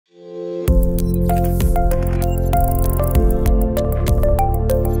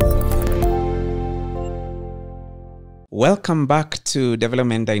Welcome back to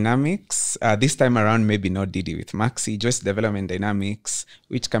Development Dynamics. This time around, maybe not Didi with MaqC, just Development Dynamics.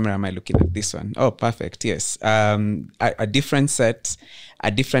 Which camera am I looking at? This one. Oh, perfect. Yes. A different set,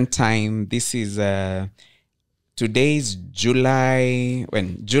 a different time. This is today's July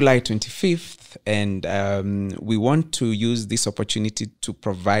 25th, and we want to use this opportunity to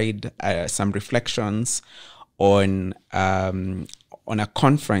provide some reflections on a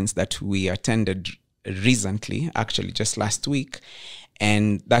conference that we attended recently, actually just last week.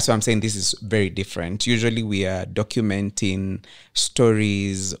 And that's why I'm saying this is very different. Usually we are documenting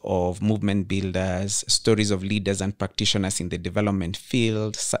stories of movement builders, stories of leaders and practitioners in the development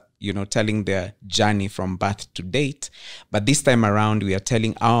field, telling their journey from birth to date. But this time around, we are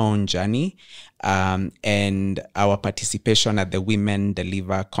telling our own journey and our participation at the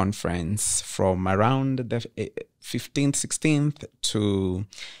WomenDeliver conference from around the 15th, 16th to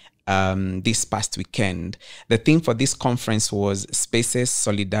this past weekend. The theme for this conference was Spaces,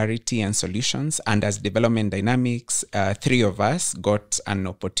 Solidarity and Solutions. And as Development Dynamics, 3 of us got an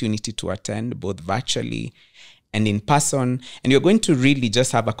opportunity to attend both virtually and in person. And you're going to really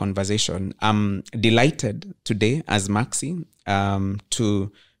just have a conversation. I'm delighted today as MaqC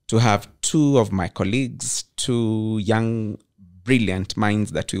to have 2 of my colleagues, 2 young brilliant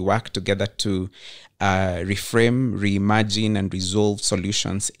minds that we work together to reframe, reimagine, and resolve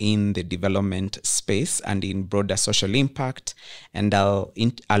solutions in the development space and in broader social impact. And I'll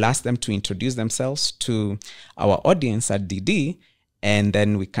ask them to introduce themselves to our audience at DD, and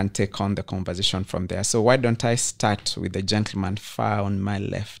then we can take on the conversation from there. So why don't I start with the gentleman far on my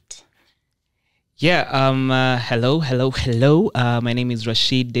left? Yeah, hello. My name is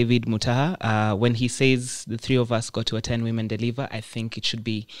Rasheed David Mutaha. When he says the 3 of us got to attend WomenDeliver, I think it should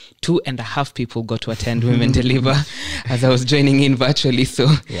be 2.5 people got to attend WomenDeliver as I was joining in virtually. So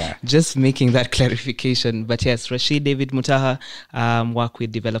just making that clarification. But yes, Rasheed David Mutaha, work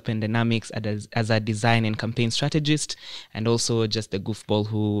with Development Dynamics as a design and campaign strategist, and also just a goofball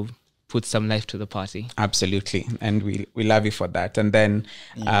who put some life to the party. Absolutely. And we love you for that. And then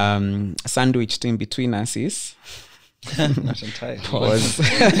sandwiched in between us is not entirely.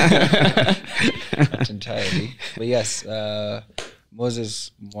 Not entirely. But yes,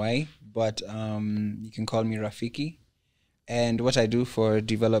 Moses Mwai, but you can call me Rafikii. And what I do for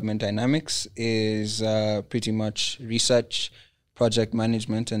Development Dynamics is pretty much research, project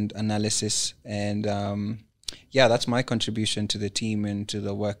management and analysis, and that's my contribution to the team and to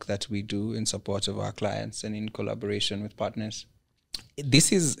the work that we do in support of our clients and in collaboration with partners.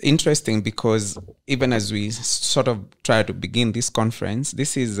 This is interesting because even as we sort of try to begin this conference,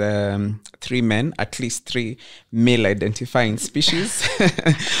 this is 3 men, at least 3 male identifying species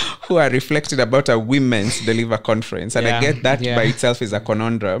who are reflected about a women's deliver conference. And I get that by itself is a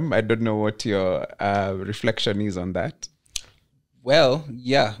conundrum. I don't know what your reflection is on that. Well,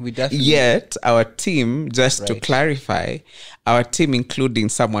 yeah, we definitely... Yet, our team, just to clarify, our team, including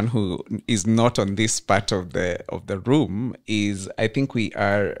someone who is not on this part of the room, is, I think we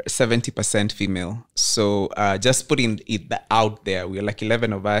are 70% female. So just putting it out there, we're like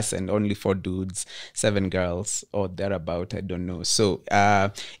 11 of us and only 4 dudes, 7 girls, or thereabout, I don't know. So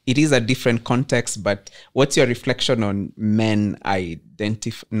it is a different context, but what's your reflection on men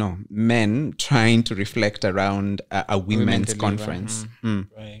trying to reflect around a women's conference?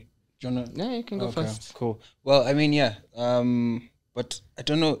 Right. You can go first. Cool. Well, I mean, but I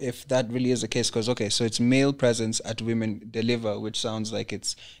don't know if that really is the case because, so it's male presence at WomenDeliver, which sounds like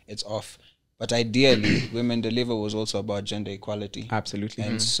it's off. But ideally, WomenDeliver was also about gender equality. Absolutely.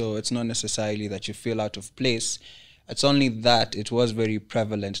 And so it's not necessarily that you feel out of place. It's only that it was very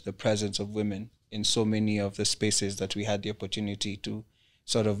prevalent, the presence of women in so many of the spaces that we had the opportunity to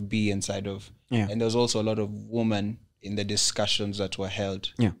sort of be inside of. Yeah. And there's also a lot of women in the discussions that were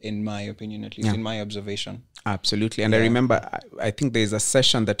held, in my opinion, at least in my observation. Absolutely. And I remember, I think there's a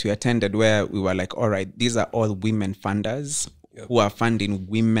session that we attended where we were like, all right, these are all women funders who are funding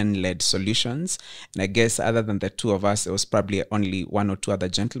women-led solutions. And I guess other than the 2 of us, there was probably only 1 or 2 other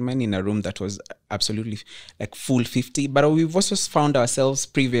gentlemen in a room that was absolutely like full 50. But we've also found ourselves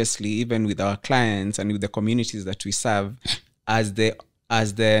previously, even with our clients and with the communities that we serve, as the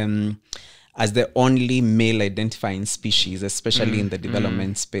only male identifying species, especially in the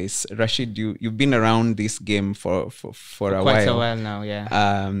development space. Rasheed, you've been around this game for a while. Quite a while now,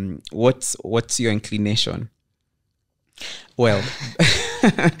 yeah. What's your inclination? Well,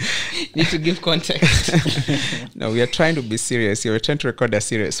 Need to give context. No, we are trying to be serious. We're trying to record a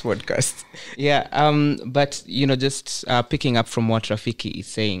serious podcast. Yeah, but just picking up from what Rafikii is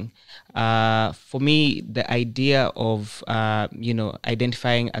saying, for me, the idea of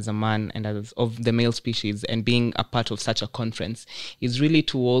identifying as a man and as of the male species and being a part of such a conference is really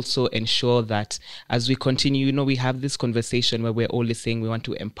to also ensure that as we continue, we have this conversation where we're always saying we want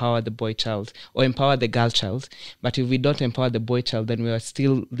to empower the boy child or empower the girl child, but if we don't empower the boy child, then we are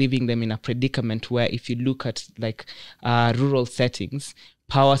still leaving them in a predicament where, if you look at rural settings,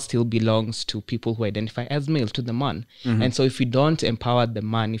 power still belongs to people who identify as male, to the man. And so if we don't empower the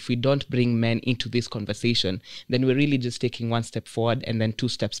man, if we don't bring men into this conversation, then we're really just taking one step forward and then two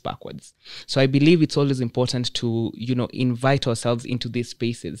steps backwards. So I believe it's always important to, invite ourselves into these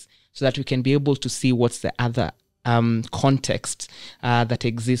spaces so that we can be able to see what's the other context that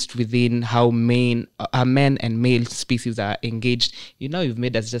exists within how men and male species are engaged. You've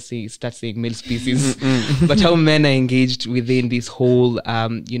made us just start saying male species, but how men are engaged within this whole,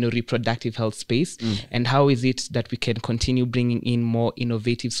 reproductive health space, and how is it that we can continue bringing in more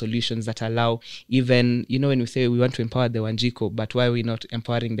innovative solutions that allow even, when we say we want to empower the Wanjiko, but why are we not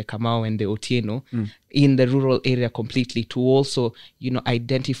empowering the Kamau and the Otieno in the rural area completely, to also,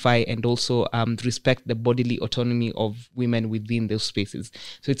 identify and also respect the bodily autonomy of women within those spaces.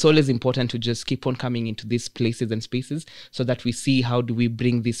 So it's always important to just keep on coming into these places and spaces so that we see how do we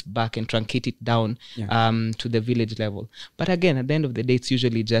bring this back and truncate it down to the village level. But again, at the end of the day, it's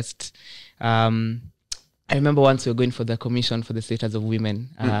usually just... I remember once we were going for the Commission for the Status of Women,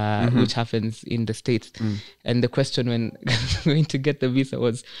 which happens in the States. And the question when going to get the visa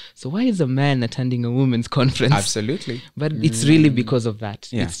was, so why is a man attending a women's conference? Absolutely. But it's really because of that.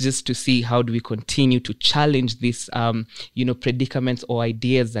 It's just to see how do we continue to challenge these, predicaments or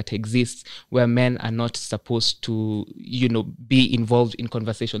ideas that exist where men are not supposed to, be involved in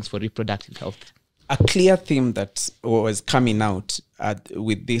conversations for reproductive health. A clear theme that was coming out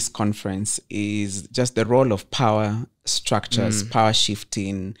with this conference is just the role of power structures, power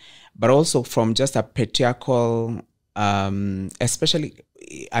shifting, but also from just a patriarchal, especially,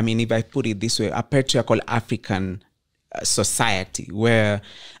 if I put it this way, a patriarchal African society where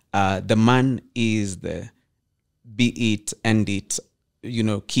the man is the be it, end it,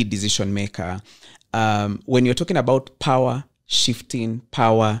 key decision maker. When you're talking about power shifting,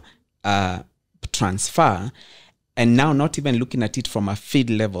 power transfer, and now not even looking at it from a field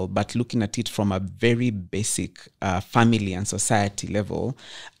level, but looking at it from a very basic family and society level,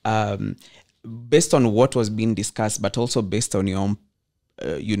 based on what was being discussed, but also based on your own,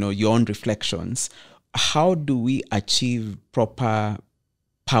 your own reflections, how do we achieve proper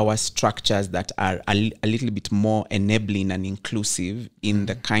power structures that are a little bit more enabling and inclusive in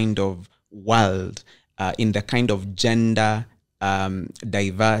the kind of world, in the kind of gender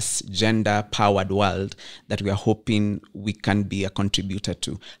diverse, gender-powered world that we are hoping we can be a contributor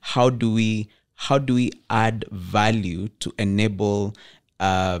to? How do we add value to enable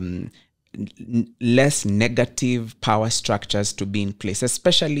less negative power structures to be in place,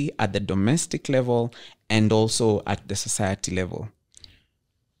 especially at the domestic level and also at the society level?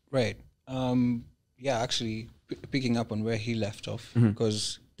 Right. Actually, picking up on where he left off,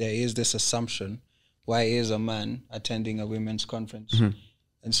 because there is this assumption, why is a man attending a women's conference?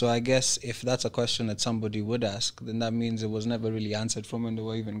 And so I guess if that's a question that somebody would ask, then that means it was never really answered from when they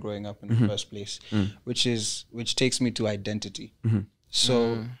were even growing up in the first place, which takes me to identity.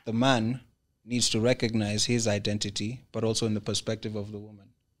 So the man needs to recognize his identity, but also in the perspective of the woman.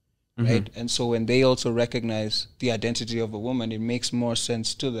 Right? And so when they also recognize the identity of a woman, it makes more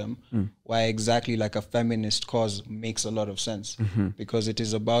sense to them why exactly like a feminist cause makes a lot of sense, because it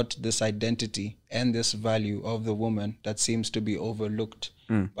is about this identity and this value of the woman that seems to be overlooked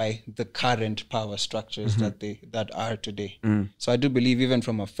by the current power structures that are today. So I do believe even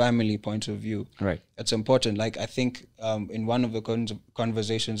from a family point of view, it's important. Like I think in one of the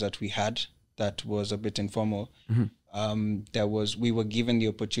conversations that we had that was a bit informal, we were given the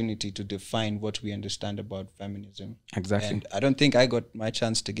opportunity to define what we understand about feminism. Exactly. And I don't think I got my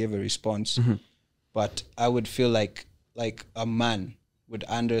chance to give a response, but I would feel like a man would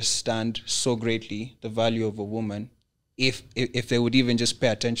understand so greatly the value of a woman if they would even just pay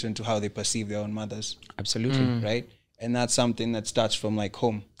attention to how they perceive their own mothers. Absolutely. Right? And that's something that starts from like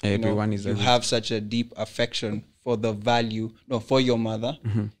home. Everyone you have such a deep affection for for your mother.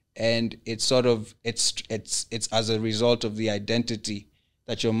 And it's sort of it's as a result of the identity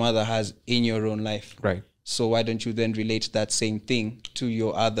that your mother has in your own life. Right. So why don't you then relate that same thing to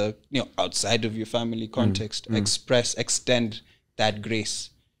your other, outside of your family context, extend that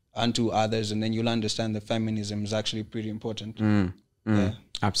grace unto others, and then you'll understand that feminism is actually pretty important. Yeah.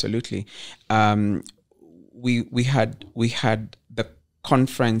 Absolutely. We had the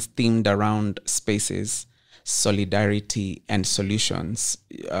conference themed around spaces, solidarity, and solutions,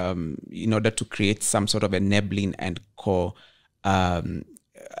 in order to create some sort of enabling and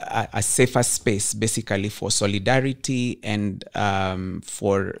a safer space, basically, for solidarity and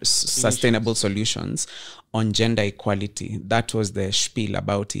for sustainable solutions on gender equality. That was the spiel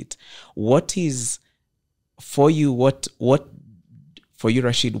about it. What is for you? What for you,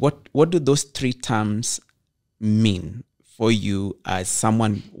 Rasheed? What do those three terms mean for you as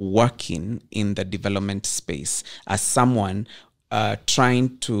someone working in the development space, as someone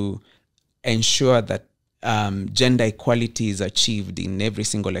trying to ensure that gender equality is achieved in every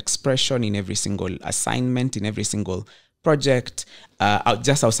single expression, in every single assignment, in every single project,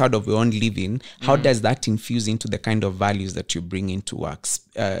 just outside of your own living? How does that infuse into the kind of values that you bring into works?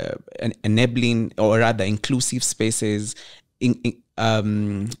 Enabling, or rather inclusive spaces,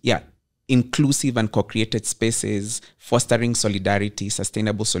 inclusive and co-created spaces, fostering solidarity,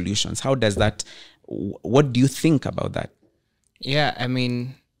 sustainable solutions. How does that, what do you think about that? Yeah, I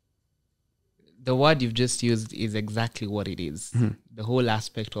mean, the word you've just used is exactly what it is. The whole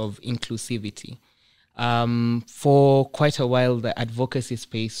aspect of inclusivity. For quite a while, the advocacy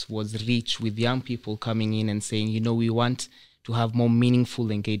space was rich with young people coming in and saying, we want to have more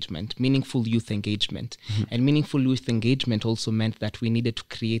meaningful engagement, meaningful youth engagement. And meaningful youth engagement also meant that we needed to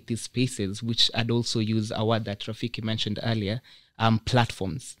create these spaces, which I'd also use a word that Rafikii mentioned earlier,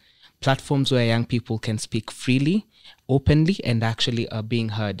 platforms. Platforms where young people can speak freely, openly, and actually are being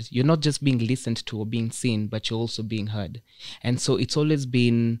heard. You're not just being listened to or being seen, but you're also being heard. And so it's always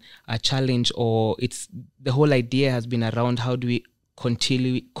been a challenge, or the whole idea has been around how do we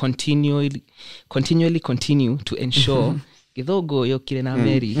continually continue to ensure it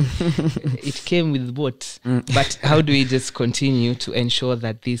came with both. But how do we just continue to ensure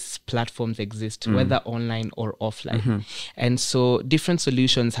that these platforms exist, whether online or offline? And so different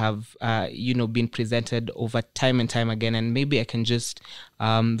solutions have, been presented over time and time again. And maybe I can just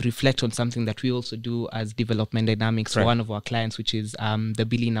reflect on something that we also do as Development Dynamics for one of our clients, which is the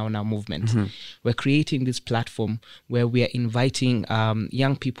Billy Now movement. We're creating this platform where we are inviting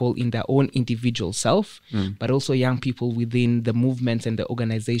young people in their own individual self, but also young people within the movements and the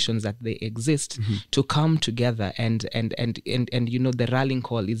organizations that they exist to come together and the rallying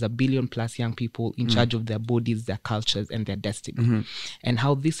call is 1 billion plus young people in charge of their bodies, their cultures, and their destiny. And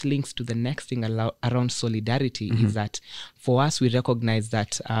how this links to the next thing around solidarity is that for us, we recognize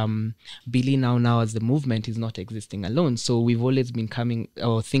that Billy Now as the movement is not existing alone. So we've always been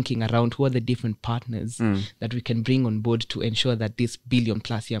thinking around who are the different partners that we can bring on board to ensure that this 1 billion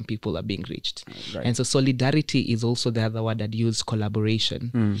plus young people are being reached. Right. And so solidarity is also the other word that use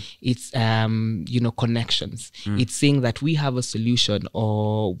collaboration. It's connections. It's saying that we have a solution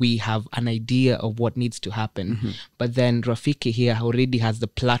or we have an idea of what needs to happen, but then Rafikii here already has the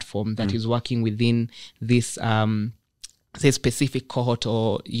platform that is working within this specific cohort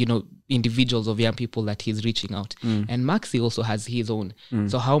or individuals of young people that he's reaching out. And MaqC also has his own.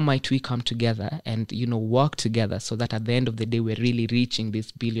 So how might we come together and work together so that at the end of the day we're really reaching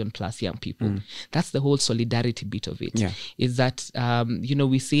this 1 billion plus young people? That's the whole solidarity bit of it. Is that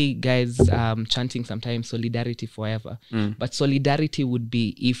we see guys chanting sometimes solidarity forever, but solidarity would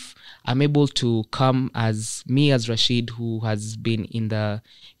be if I'm able to come as me, as Rasheed, who has been in the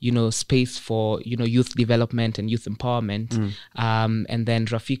space for youth development and youth empowerment, and then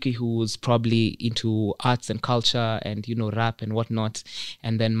Rafikii, who's probably into arts and culture and rap and whatnot,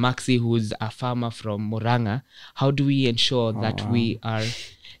 and then MaqC, who's a farmer from Wang'ang'a. How do we ensure that we are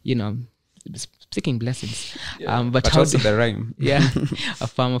seeking blessings? But how also the rhyme. A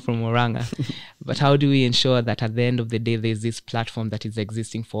farmer from Wang'ang'a. But how do we ensure that at the end of the day there's this platform that is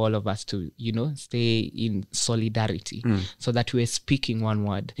existing for all of us to stay in solidarity, so that we're speaking one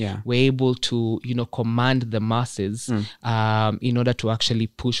word, we're able to command the masses in order to actually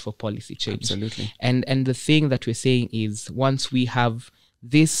push for policy change. Absolutely. And the thing that we're saying is, once we have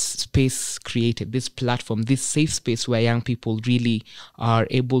this space created, this platform, this safe space where young people really are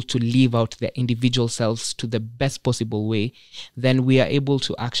able to live out their individual selves to the best possible way, then we are able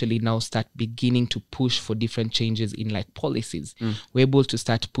to actually now start beginning to push for different changes in policies. We're able to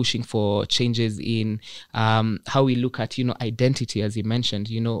start pushing for changes in how we look at, identity, as you mentioned,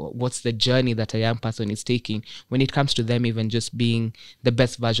 what's the journey that a young person is taking when it comes to them even just being the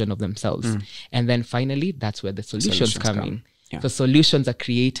best version of themselves. And then finally, that's where the solutions come in. Yeah. So solutions are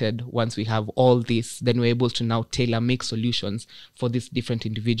created once we have all this, then we're able to now tailor make solutions for these different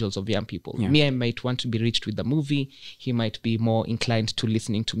individuals of young people. Yeah. Me, I might want to be reached with a movie. He might be more inclined to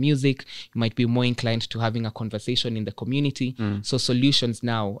listening to music. He might be more inclined to having a conversation in the community. So solutions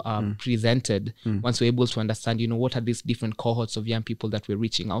now are presented once we're able to understand, what are these different cohorts of young people that we're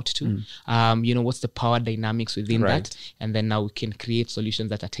reaching out to? What's the power dynamics within that? And then now we can create solutions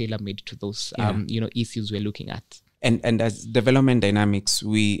that are tailor-made to those, issues we're looking at. And as development dynamics,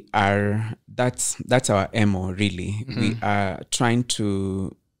 we are, that's our MO really. We are trying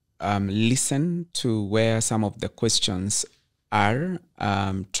to listen to where some of the questions are,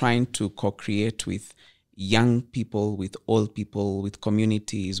 trying to co-create with young people, with old people, with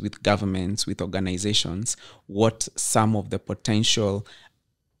communities, with governments, with organizations, what some of the potential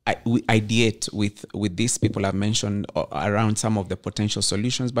we ideate with these people I've mentioned around some of the potential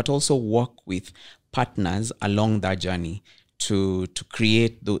solutions, but also work with partners along that journey to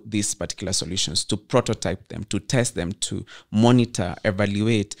create these particular solutions, to prototype them, to test them, to monitor,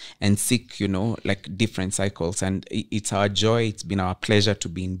 evaluate, and seek, like different cycles. And it's our joy, it's been our pleasure to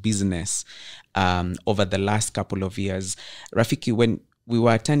be in business over the last couple of years. Rafikii, when we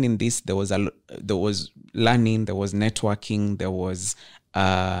were attending this, there was learning, there was networking, there was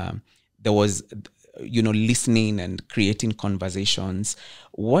listening and creating conversations.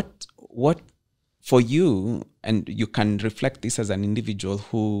 What for you, and you can reflect this as an individual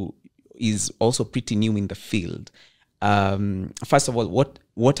who is also pretty new in the field. First of all,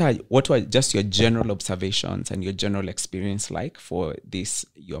 what are just your general observations and your general experience like for this,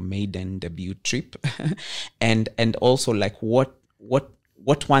 your maiden debut trip? and also like what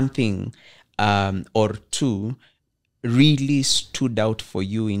one thing or two really stood out for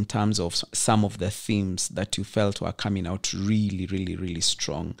you in terms of some of the themes that you felt were coming out really, really, really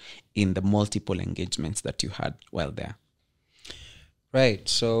strong in the multiple engagements that you had while there? Right.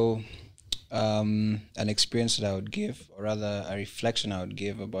 So an experience that I would give, or rather a reflection I would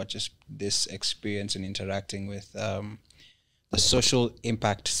give about just this experience in interacting with the social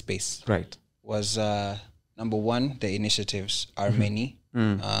impact space, right, was number one, the initiatives are many,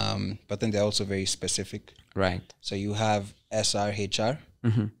 but then they're also very specific. Right. So you have SRHR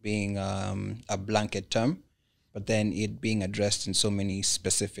being a blanket term, but then it being addressed in so many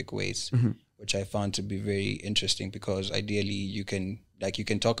specific ways, which I found to be very interesting, because ideally you can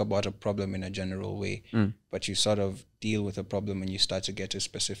talk about a problem in a general way, but you sort of deal with a problem when you start to get to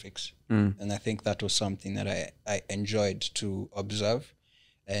specifics. And I think that was something that I enjoyed to observe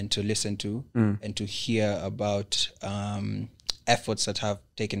and to listen to and to hear about efforts that have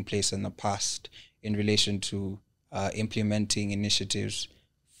taken place in the past in relation to implementing initiatives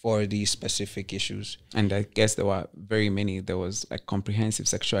for these specific issues. And I guess there were very many. There was like comprehensive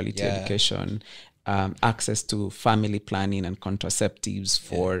sexuality education, access to family planning and contraceptives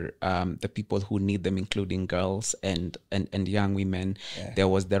for the people who need them, including girls and young women. There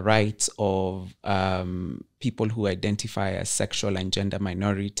was the rights of people who identify as sexual and gender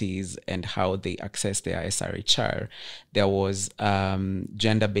minorities and how they access their SRHR. There was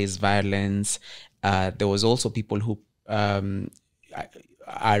gender-based violence. There was also people who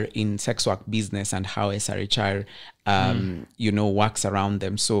are in sex work business and how SRHR, works around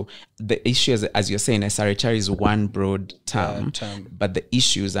them. So the issues, as you're saying, SRHR is one broad term, but the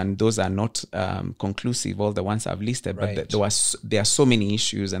issues, and those are not conclusive, all the ones I've listed, but there are so many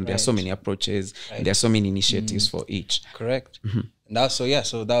issues and there are so many approaches, and there are so many initiatives for each. Correct. And so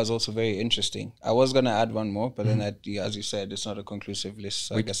that was also very interesting. I was going to add one more, but then as you said, it's not a conclusive list.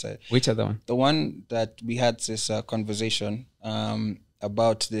 So which other one? The one that we had this conversation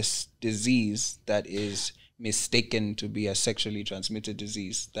about this disease that is mistaken to be a sexually transmitted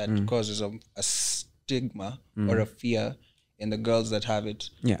disease that causes a stigma or a fear in the girls that have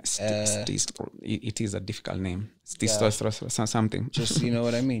it. Yes, it is a difficult name. Something. Just, you know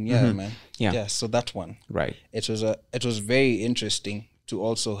what I mean? Yeah, man. Yeah. So that one. Right. It was very interesting to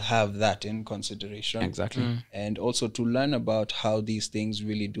also have that in consideration. Exactly. And also to learn about how these things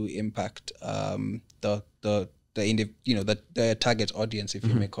really do impact the target audience, if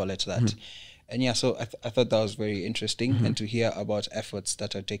you may call it that. And so I thought that was very interesting, and to hear about efforts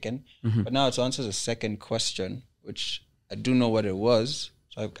that are taken. But now to answer the second question, which I do know what it was,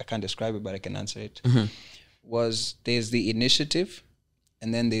 so I can't describe it, but I can answer it, was there's the initiative,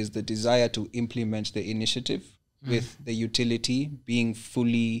 and then there's the desire to implement the initiative with the utility being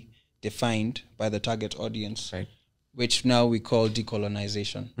fully defined by the target audience. Right. Which now we call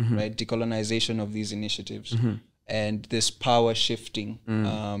decolonization, right? Decolonization of these initiatives and this power shifting,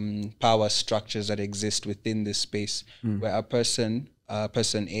 power structures that exist within this space, where person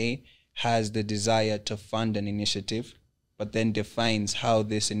A has the desire to fund an initiative, but then defines how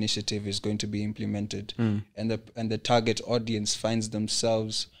this initiative is going to be implemented. And the target audience finds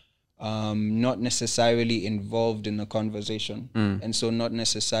themselves not necessarily involved in the conversation. And so not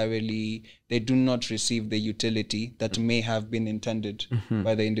necessarily, they do not receive the utility that may have been intended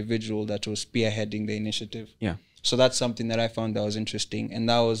by the individual that was spearheading the initiative. Yeah. So that's something that I found that was interesting. And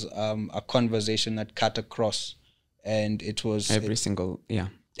that was a conversation that cut across. And it was...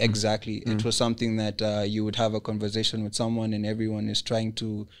 Exactly. It was something that you would have a conversation with someone and everyone is trying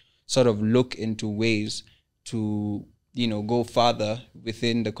to sort of look into ways to, go farther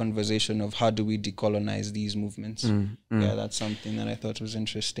within the conversation of how do we decolonize these movements. Yeah, that's something that I thought was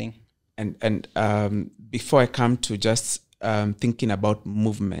interesting. And before I come to just thinking about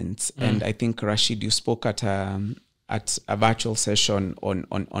movements, and I think Rasheed, you spoke at a virtual session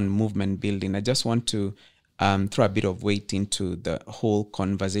on movement building. I just want to throw a bit of weight into the whole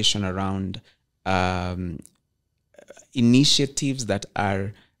conversation around initiatives that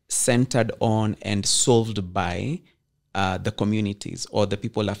are centered on and solved by the communities or the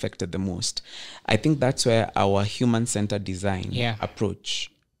people affected the most. I think that's where our human-centered design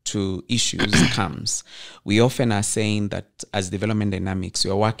approach to issues comes. We often are saying that as development dynamics,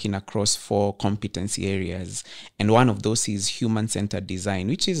 we are working across 4 competency areas. And one of those is human-centered design,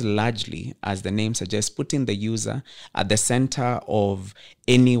 which is largely, as the name suggests, putting the user at the center of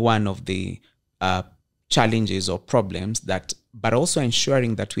any one of the challenges or problems, but also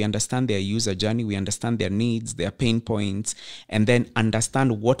ensuring that we understand their user journey, we understand their needs, their pain points, and then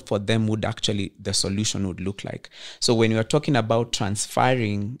understand what for them would actually the solution would look like. So when we are talking about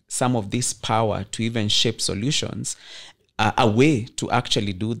transferring some of this power to even shape solutions, a way to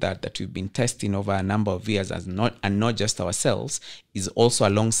actually do that we've been testing over a number of years and not just ourselves, is also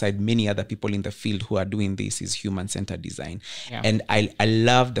alongside many other people in the field who are doing this, is human-centered design. Yeah. And I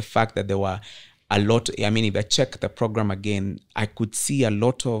love the fact that there were a lot. I mean, if I check the program again, I could see a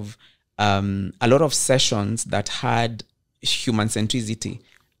lot of sessions that had human centricity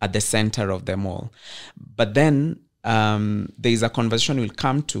at the center of them all. But then there is a conversation we'll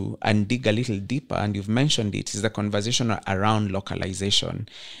come to and dig a little deeper, and you've mentioned it, is the conversation around localization.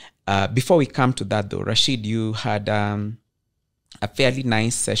 Before we come to that, though, Rasheed, you had a fairly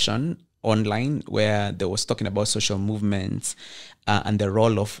nice session online where they was talking about social movements and the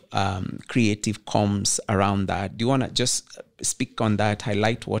role of creative comms around that. Do you want to just speak on that,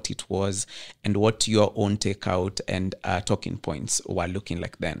 highlight what it was and what your own takeout and talking points were looking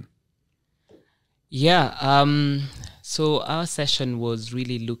like then? Yeah, so our session was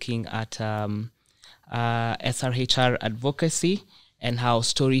really looking at SRHR advocacy and how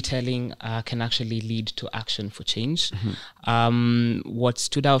storytelling can actually lead to action for change. What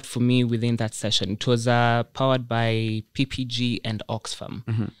stood out for me within that session, it was powered by PPG and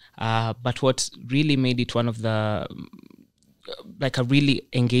Oxfam. But what really made it one of the, like a really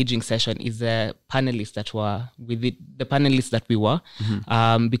engaging session is the panelists that were with it, the panelists that we were,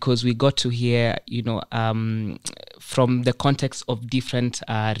 because we got to hear, from the context of different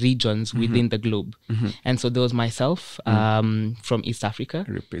regions within the globe. And so there was myself from East Africa.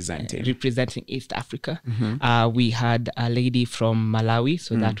 Representing East Africa. We had a lady from Malawi,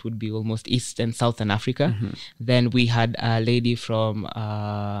 so that would be almost East and Southern Africa. Then we had a lady from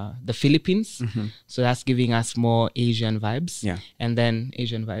the Philippines, so that's giving us more Asian vibes. And then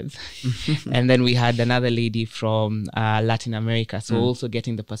Asian vibes. And then we had another lady from Latin America, so also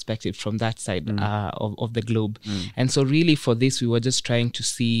getting the perspective from that side of the globe. And so really for this, we were just trying to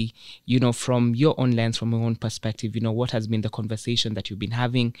see, from your own lens, from your own perspective, what has been the conversation that you've been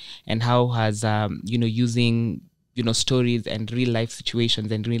having, and how has, using, stories and real life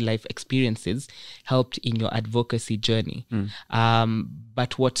situations and real life experiences helped in your advocacy journey.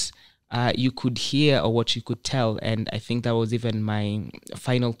 But what you could hear, or what you could tell, and I think that was even my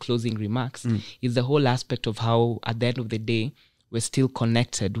final closing remarks, is the whole aspect of how at the end of the day, we're still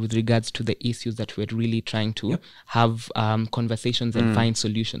connected with regards to the issues that we're really trying to have conversations and find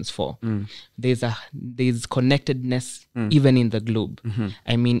solutions for. There's connectedness even in the globe.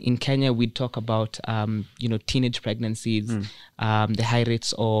 I mean, in Kenya, we talk about teenage pregnancies, the high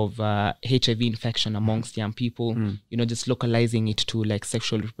rates of HIV infection amongst young people. Just localizing it to like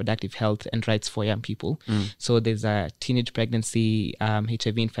sexual reproductive health and rights for young people. So there's a teenage pregnancy,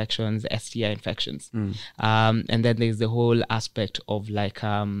 HIV infections, STI infections, and then there's the whole aspect of like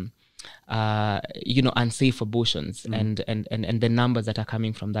unsafe abortions and the numbers that are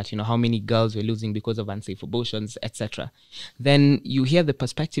coming from that, how many girls we're losing because of unsafe abortions, etc. Then you hear the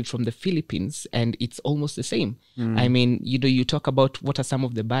perspective from the Philippines, and it's almost the same. I mean, you talk about what are some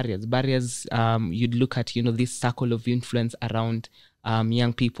of the barriers. You'd look at, this circle of influence around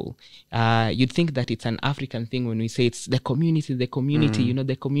young people. You'd think that it's an African thing when we say it's the community. The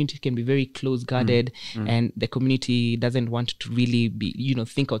community can be very close-guarded, and the community doesn't want to really be,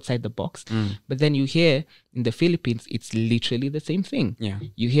 think outside the box. But then you hear in the Philippines, it's literally the same thing. Yeah.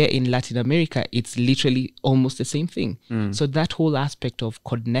 You hear in Latin America, it's literally almost the same thing. So that whole aspect of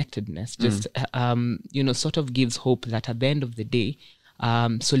connectedness just, sort of gives hope that at the end of the day,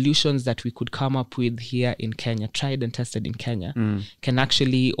 solutions that we could come up with here in Kenya, tried and tested in Kenya, can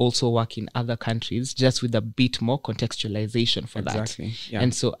actually also work in other countries, just with a bit more contextualization for that. Yeah.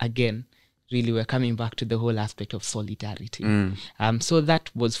 And so again, really, we're coming back to the whole aspect of solidarity. So that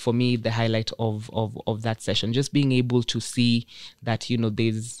was, for me, the highlight of that session, just being able to see that,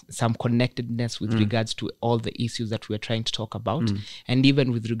 there's some connectedness with regards to all the issues that we're trying to talk about, and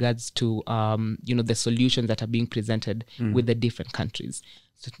even with regards to, the solutions that are being presented with the different countries.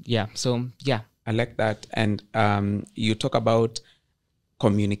 So, I like that. And you talk about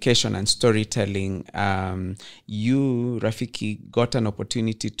communication and storytelling. You, Rafikii, got an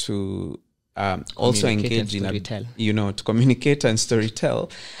opportunity to also engage in to communicate and storytell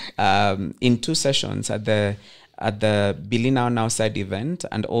in 2 sessions at the Billy Now side event,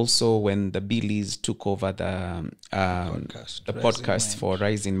 and also when the Billies took over the podcast for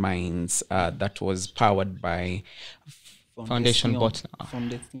Rising Minds that was powered by Foundation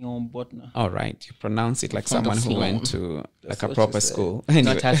Botna. All right, you pronounce it like someone who went to like a proper school. Anyway.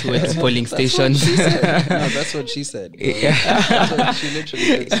 Not us who went to polling stations. That's what she said. That's what she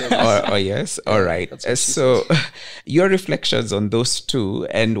literally said. Oh yes, all right. So, your reflections on those two,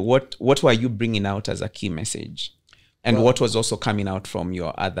 and what were you bringing out as a key message, and what was also coming out from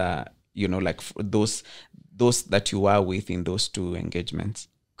your other, like those that you were with in those 2 engagements?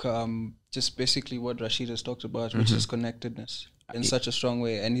 Just basically what Rasheed has talked about, which is connectedness in such a strong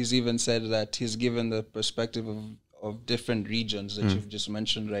way. And he's even said that he's given the perspective of different regions that you've just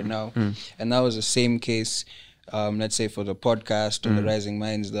mentioned right now. And that was the same case, let's say for the podcast or the Rising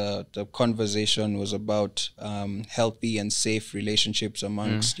Minds, the conversation was about healthy and safe relationships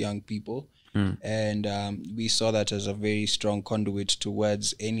amongst young people. And we saw that as a very strong conduit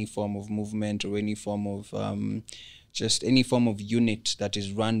towards any form of movement or any form of just any form of unit that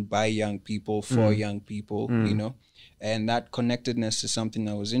is run by young people for young people, and that connectedness is something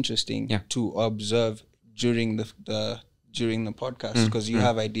that was interesting to observe during the podcast, because you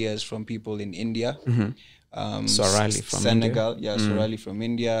have ideas from people in India, Sorali from Senegal, India. Sorali from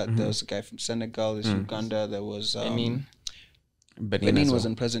India. There was a guy from Senegal, there's Uganda, there was Benin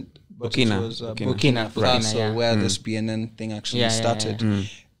wasn't present, but it was Burkina Faso, where this PNN thing actually started.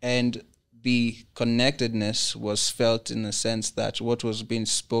 And the connectedness was felt in the sense that what was being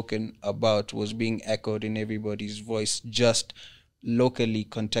spoken about was being echoed in everybody's voice, just locally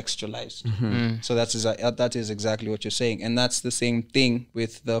contextualized. So that is exactly what you're saying. And that's the same thing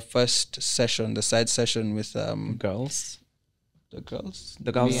with the first session, the side session with girls. The girls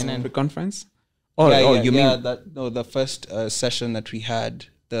conference? The first session that we had,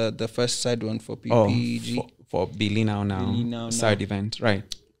 the first side one for PPG. For Billy Now side event, right?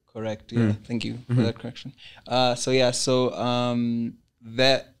 Correct. Yeah. Thank you for that correction. That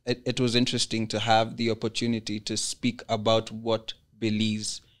it was interesting to have the opportunity to speak about what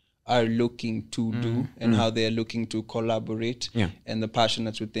Belize are looking to do and how they're looking to collaborate and the passion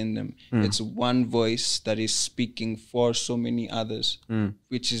that's within them. It's one voice that is speaking for so many others,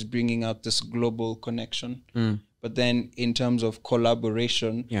 which is bringing out this global connection. But then in terms of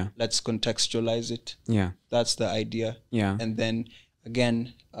collaboration, let's contextualize it. That's the idea. And then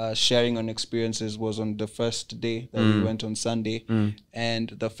again, sharing on experiences was on the first day that we went on Sunday. And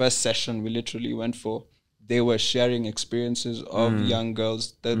the first session we literally went for, they were sharing experiences of young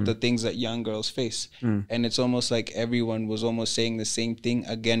girls, the things that young girls face. And it's almost like everyone was almost saying the same thing,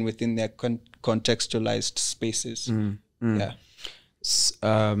 again, within their contextualized spaces.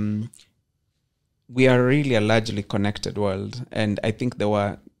 We are really a largely connected world. And I think there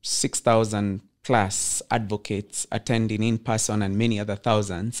were 6,000 plus advocates attending in person and many other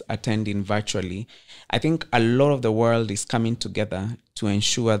thousands attending virtually. I think a lot of the world is coming together to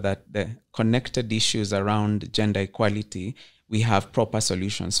ensure that the connected issues around gender equality, we have proper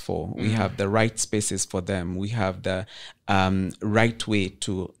solutions for. We have the right spaces for them. We have the right way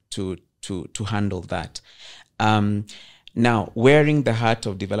to handle that. Now, wearing the hat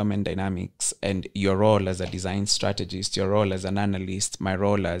of development dynamics and your role as a design strategist, your role as an analyst, my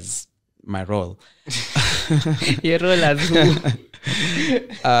role. Your role as who?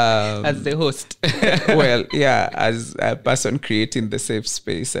 As the host. Well, yeah, as a person creating the safe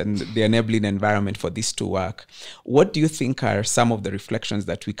space and the enabling environment for this to work. What do you think are some of the reflections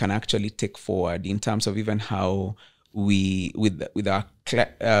that we can actually take forward in terms of even how with our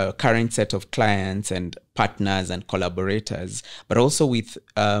current set of clients and partners and collaborators, but also with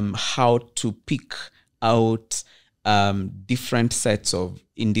how to pick out different sets of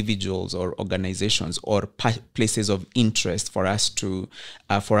individuals or organizations or places of interest for us to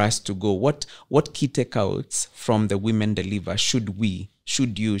go. What key takeouts from the WomenDeliver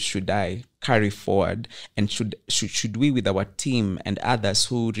should I carry forward, and should we, with our team and others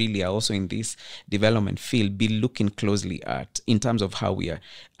who really are also in this development field, be looking closely at in terms of how we are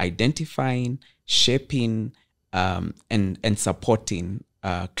identifying, shaping, and supporting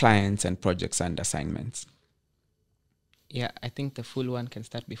clients and projects and assignments? Yeah, I think the full one can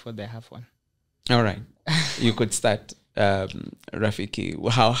start before they have one. All right, you could start, Rafikii.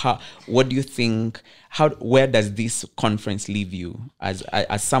 What do you think? Where does this conference leave you as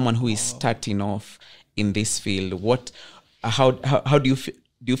someone who is starting off in this field? How do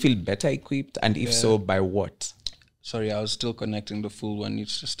you feel better equipped, and if so, by what? Sorry, I was still connecting. The full one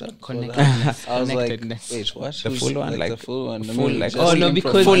needs to start. I was like, wait, what? The full one, like the full one. Full, like, oh no,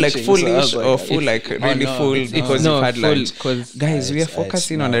 because full, like fullish, so or full, like really full, because you've had lunch. Guys, we are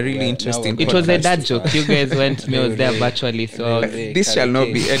focusing on a really interesting. It was a dad joke. You guys went me was there virtually, so this shall not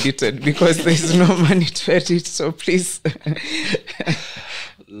be edited because there is no money to edit. So please,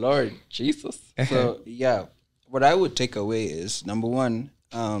 Lord Jesus. So yeah, what I would take away is, number one,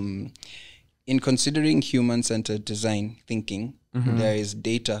 in considering human-centered design thinking, there is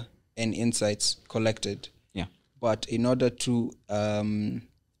data and insights collected. Yeah. But in order to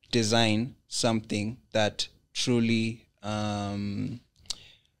design something that truly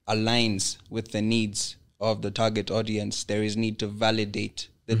aligns with the needs of the target audience, there is need to validate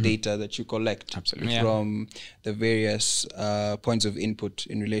the data that you collect. Absolutely. From the various points of input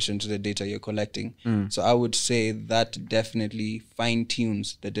in relation to the data you're collecting. So I would say that definitely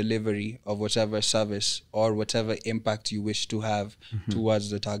fine-tunes the delivery of whatever service or whatever impact you wish to have towards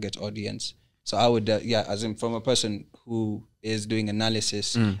the target audience. So I would, as in from a person who is doing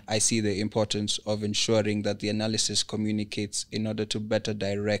analysis, I see the importance of ensuring that the analysis communicates in order to better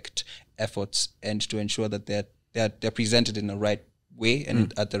direct efforts and to ensure that they're presented in the right way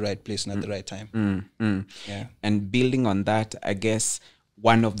and at the right place and at the right time. Yeah. And building on that, I guess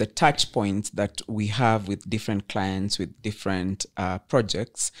one of the touch points that we have with different clients, with different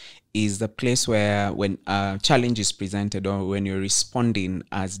projects, is the place where when a challenge is presented or when you're responding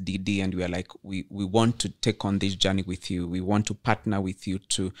as DD and we are like, we want to take on this journey with you, we want to partner with you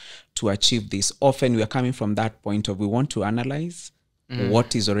to achieve this. Often we are coming from that point of we want to analyze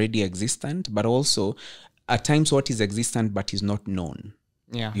what is already existent, but also at times what is existent but is not known.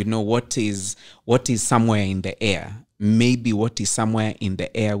 Yeah. You know, what is somewhere in the air. Maybe what is somewhere in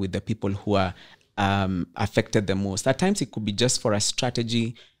the air with the people who are affected the most. At times it could be just for a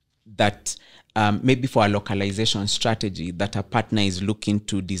strategy that maybe for a localization strategy that a partner is looking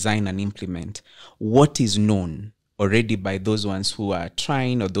to design and implement. What is known already by those ones who are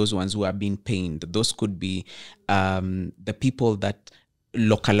trying or those ones who are being pained? Those could be the people that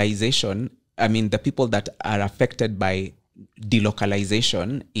localization, the people that are affected by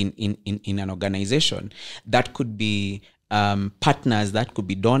delocalization in an organization. That could be partners, that could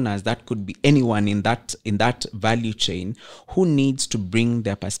be donors, that could be anyone in that value chain who needs to bring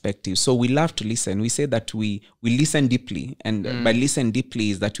their perspective. So we love to listen. We say that we listen deeply, and by listen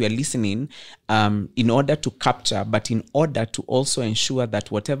deeply is that we are listening in order to capture, but in order to also ensure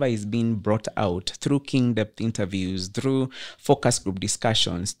that whatever is being brought out through in-depth interviews, through focus group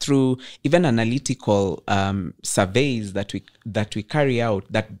discussions, through even analytical surveys that we carry out,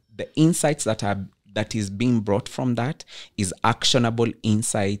 that the insights that is being brought from that is actionable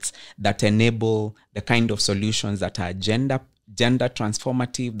insights that enable the kind of solutions that are gender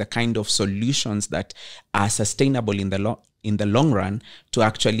transformative, the kind of solutions that are sustainable in the long run to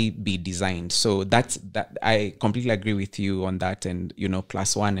actually be designed. So that I completely agree with you on that, and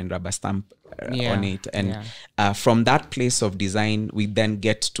 +1 and rubber stamp on it. And from that place of design, we then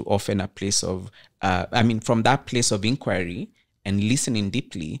get to often a place of from that place of inquiry and listening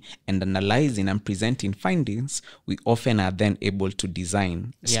deeply and analyzing and presenting findings, we often are then able to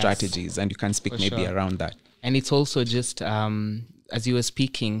design strategies. And you can speak maybe around that. And it's also just, as you were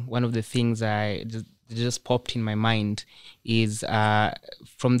speaking, one of the things I just popped in my mind is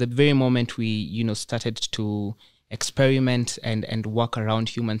from the very moment we, started to experiment and work around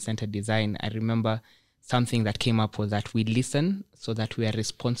human-centered design, I remember something that came up was that we listen so that we are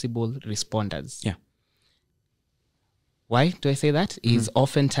responsible responders. Yeah. Why do I say that? Is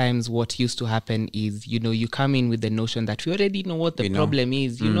oftentimes what used to happen is, you come in with the notion that we already know what the problem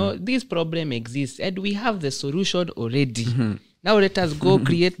is. This problem exists and we have the solution already. Now let us go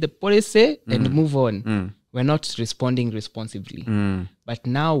create the policy and move on. we're not responding responsively. But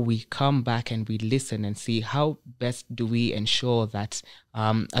now we come back and we listen and see how best do we ensure that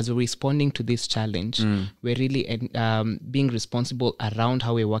as we're responding to this challenge, we're really being responsible around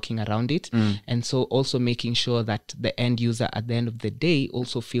how we're working around it. And so also making sure that the end user at the end of the day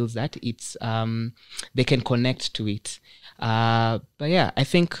also feels that it's they can connect to it. But yeah, I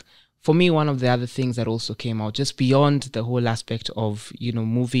think for me, one of the other things that also came out, just beyond the whole aspect of,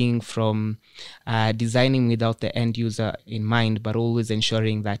 moving from designing without the end user in mind, but always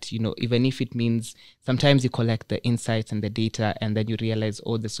ensuring that, even if it means sometimes you collect the insights and the data and then you realize,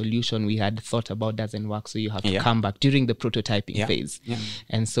 the solution we had thought about doesn't work. So you have to come back during the prototyping phase.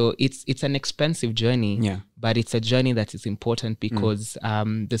 And so it's an expensive journey, but it's a journey that is important because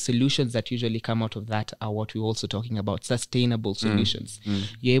the solutions that usually come out of that are what we're also talking about, sustainable solutions.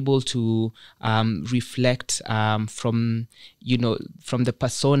 You're able to reflect from the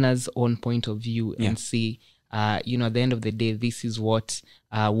persona's own point of view and see, at the end of the day, this is what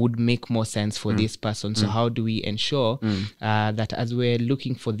would make more sense for this person. So how do we ensure that as we're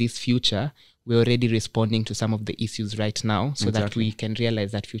looking for this future, we're already responding to some of the issues right now so that we can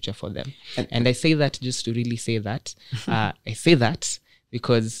realize that future for them. And I say that just to really say that. I say that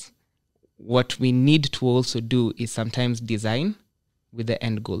because what we need to also do is sometimes design with the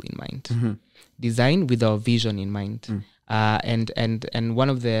end goal in mind. Design with our vision in mind. And one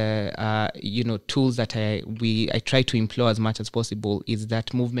of the tools that I try to employ as much as possible is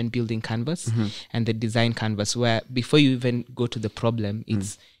that movement building canvas and the design canvas, where before you even go to the problem,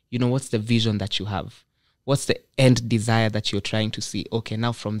 it's what's the vision that you have, what's the end desire that you're trying to see. Okay,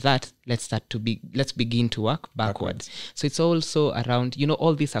 now from that, let's begin to work backwards. So it's also around,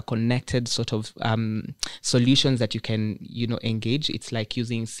 all these are connected sort of solutions that you can, engage. It's like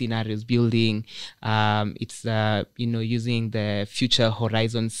using scenarios building. It's, using the future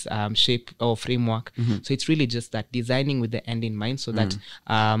horizons shape or framework. So it's really just that designing with the end in mind so that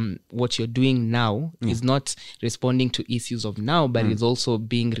what you're doing now is not responding to issues of now, but is also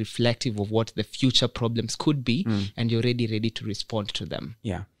being reflective of what the future problems could be, and you're already ready to respond to them.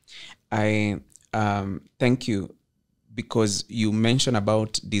 Yeah. I thank you, because you mentioned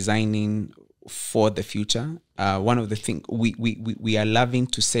about designing for the future. One of the things we are loving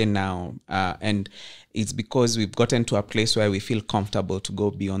to say now, and it's because we've gotten to a place where we feel comfortable to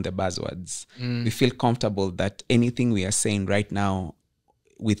go beyond the buzzwords. We feel comfortable that anything we are saying right now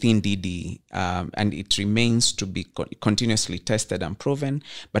within DD, and it remains to be continuously tested and proven,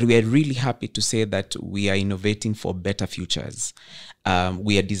 but we are really happy to say that we are innovating for better futures.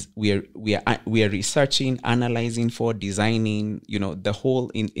 We are researching, analyzing for, designing, the whole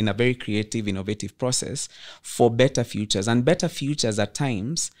in a very creative, innovative process for better futures. And better futures at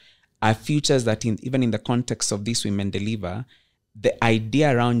times are futures that even in the context of this WomenDeliver, the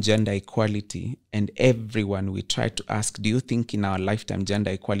idea around gender equality, and everyone we try to ask, do you think in our lifetime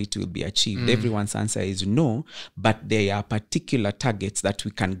gender equality will be achieved? Everyone's answer is no, but there are particular targets that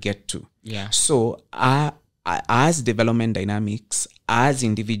we can get to. So as development dynamics, as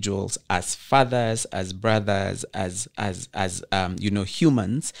individuals, as fathers, as brothers, as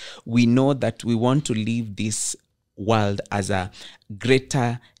humans, we know that we want to leave this world as a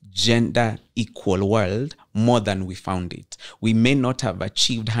greater gender equal world more than we found it. We may not have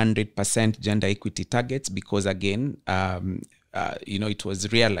achieved 100% gender equity targets because, again, it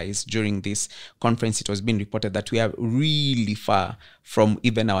was realized during this conference, it was being reported that we are really far from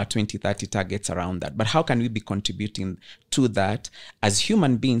even our 2030 targets around that. But how can we be contributing to that as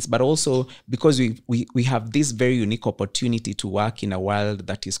human beings, but also because we have this very unique opportunity to work in a world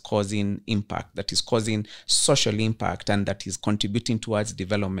that is causing impact, that is causing social impact, and that is contributing towards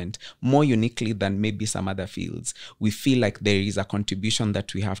development more uniquely than maybe some other fields. We feel like there is a contribution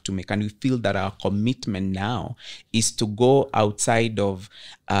that we have to make, and we feel that our commitment now is to go outside of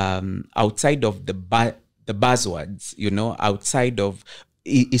the buzzwords, outside of,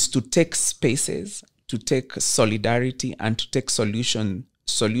 is to take spaces, to take solidarity, and to take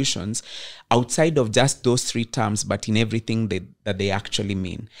solutions outside of just those three terms, but in everything that they actually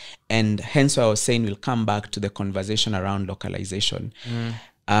mean. And hence why I was saying we'll come back to the conversation around localization.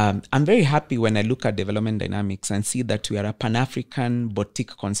 I'm very happy when I look at development dynamics and see that we are a Pan-African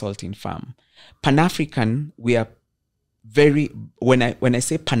boutique consulting firm. Pan-African, we are very, when I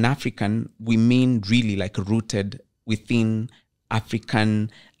say Pan-African, we mean really like rooted within African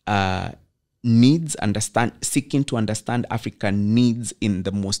needs, seeking to understand African needs in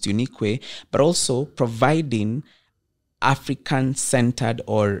the most unique way, but also providing African-centered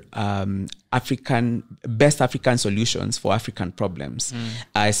or best African solutions for African problems,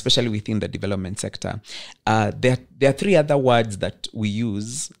 especially within the development sector. There are three other words that we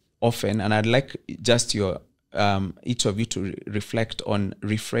use often, and I'd like just your each of you to reflect on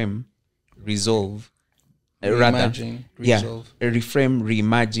reframe, resolve, Reimagine, resolve. Reframe,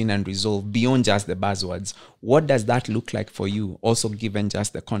 reimagine, and resolve beyond just the buzzwords. What does that look like for you? Also, given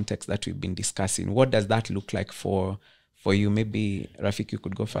just the context that we've been discussing, what does that look like for you? Maybe Rafik, you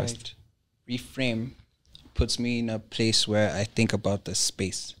could go first. Right. Reframe puts me in a place where I think about the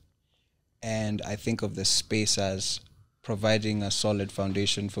space, and I think of the space as providing a solid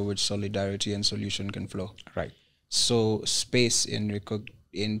foundation for which solidarity and solution can flow. Right. So space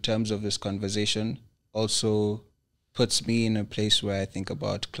in terms of this conversation also puts me in a place where I think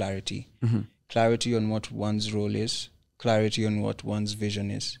about clarity. Clarity on what one's role is, clarity on what one's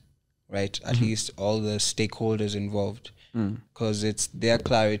vision is, right? At least all the stakeholders involved, because it's their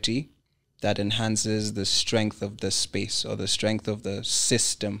clarity that enhances the strength of the space or the strength of the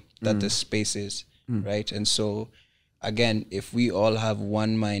system that the space is, right? And so, again, if we all have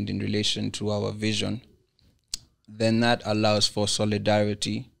one mind in relation to our vision, then that allows for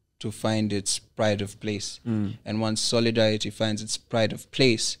solidarity to find its pride of place. And once solidarity finds its pride of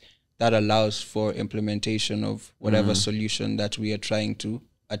place, that allows for implementation of whatever solution that we are trying to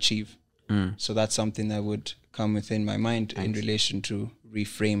achieve. So that's something that would come within my mind in relation to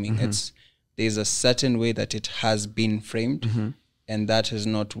reframing. There's a certain way that it has been framed, and that has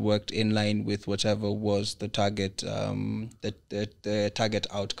not worked in line with whatever was the target, the target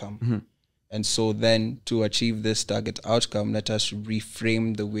outcome. And so then to achieve this target outcome, let us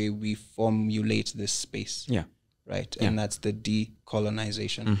reframe the way we formulate this space. Yeah. Right. And that's the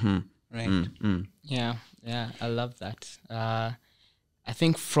decolonization. Right. Yeah, I love that. I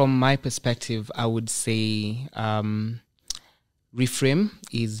think from my perspective, I would say reframe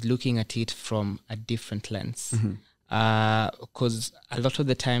is looking at it from a different lens. Because a lot of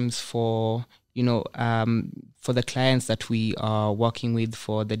the times for the clients that we are working with,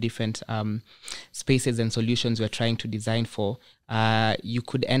 for the different spaces and solutions we're trying to design for, you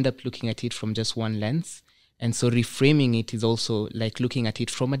could end up looking at it from just one lens. And so reframing it is also like looking at it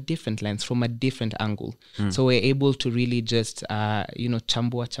from a different lens, from a different angle. So we're able to really just,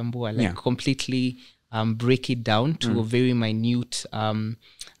 chambua, like completely break it down to a very minute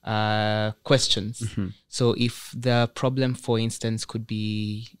questions. So if the problem, for instance, could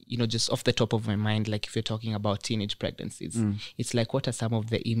be, just off the top of my mind, like if you're talking about teenage pregnancies, it's like, what are some of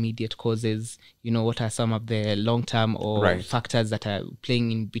the immediate causes? What are some of the long-term or factors that are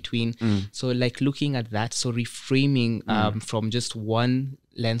playing in between? So like looking at that, so reframing from just one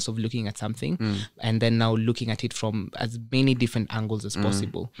lens of looking at something, and then now looking at it from as many different angles as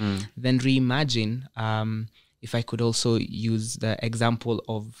possible. Then reimagine, if I could also use the example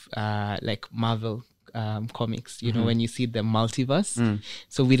of like Marvel comics, when you see the multiverse.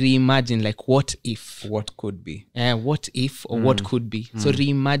 So we reimagine like what if. What could be. What if or what could be. So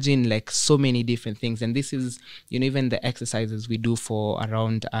reimagine like so many different things. And this is, even the exercises we do for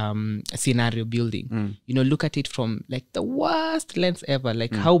around scenario building. Look at it from like the worst lens ever.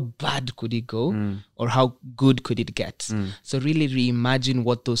 Like how bad could it go or how good could it get? So really reimagine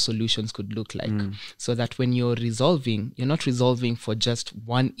what those solutions could look like. So that when you're resolving, you're not resolving for just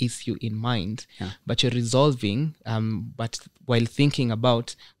one issue in mind, but you're resolving, but while thinking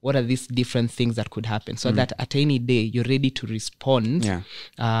about what are these different things that could happen, so that at any day you're ready to respond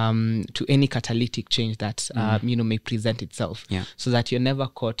to any catalytic change that may present itself, so that you're never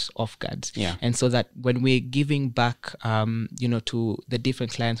caught off guard. And so that when we're giving back to the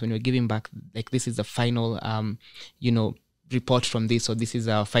different clients, when we're giving back, like this is the final report from this, or this is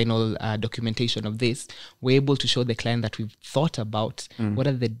our final documentation of this, we're able to show the client that we've thought about what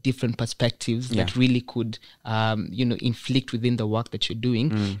are the different perspectives that really could inflict within the work that you're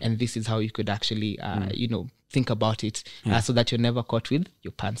doing, and this is how you could actually think about it, so that you're never caught with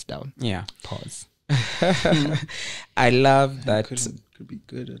your pants down. Pause. I love that. Could be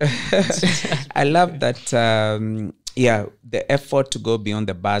good at that. I love that. The effort to go beyond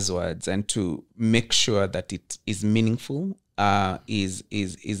the buzzwords and to make sure that it is meaningful is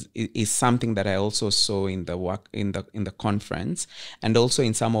something that I also saw in the work in the conference, and also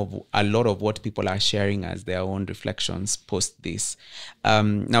in a lot of what people are sharing as their own reflections post this.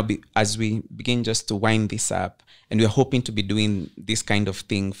 Now, as we begin just to wind this up, and we're hoping to be doing this kind of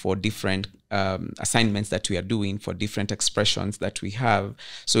thing for different assignments that we are doing, for different expressions that we have.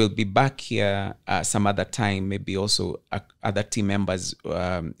 So we'll be back here some other time, maybe also other team members,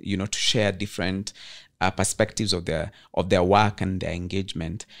 to share different perspectives of their work and their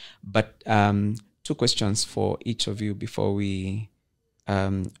engagement. But 2 questions for each of you before we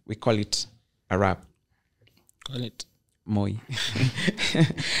call it a wrap. Call it Mwai.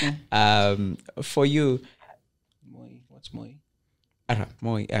 For you, Mwai, what's Mwai?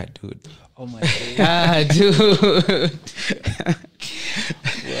 Moi, dude. Oh my God. Dude.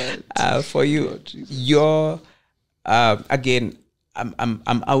 For you, you're again.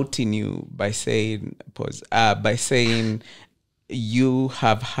 I'm outing you by saying you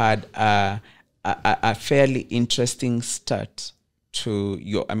have had a fairly interesting start to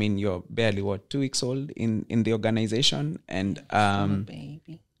your. I mean, you're barely 2 weeks old in the organization, and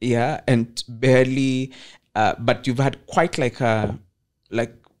Baby. yeah, and barely, but you've had quite like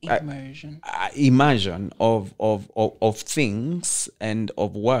immersion of things and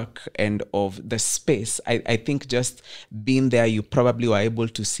of work and of the space. I think just being there, you probably were able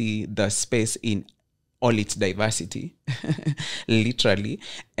to see the space in all its diversity, literally.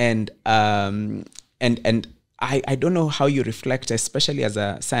 And I don't know how you reflect, especially as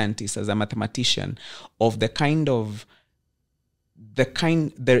a scientist, as a mathematician, of the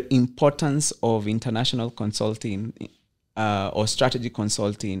importance of international consulting or strategy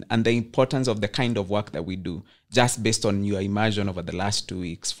consulting, and the importance of the kind of work that we do, just based on your immersion over the last 2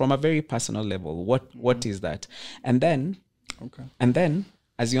 weeks, from a very personal level. What is that? And then,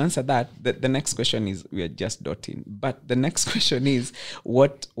 as you answer that, the next question is, we are just dotting, but the next question is,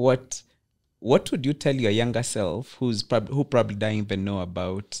 what would you tell your younger self who probably doesn't even know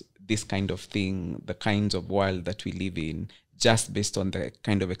about this kind of thing, the kinds of world that we live in, just based on the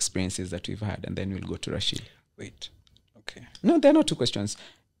kind of experiences that we've had? And then we'll go to Rasheed. Wait. Okay. No, there are not two questions.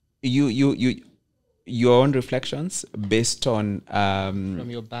 Your own reflections based on From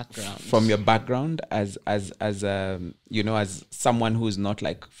your background as as someone who's not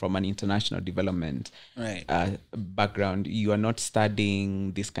like from an international development background. You are not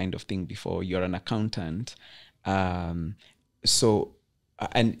studying this kind of thing before. You're an accountant, so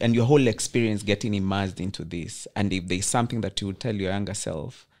and your whole experience getting immersed into this. And if there's something that you would tell your younger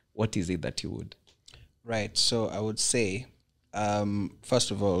self, what is it that you would? Right. So I would say, first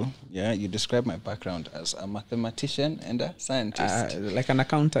of all, you describe my background as a mathematician and a scientist. Like an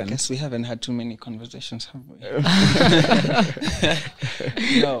accountant. I guess we haven't had too many conversations, have we?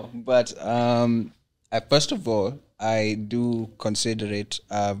 No, but first of all, I do consider it,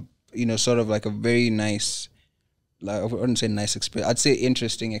 sort of like a very nice, I wouldn't say nice experience, I'd say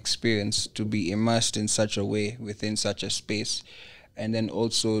interesting experience to be immersed in such a way within such a space, and then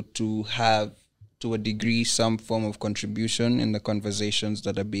also to have, to a degree, some form of contribution in the conversations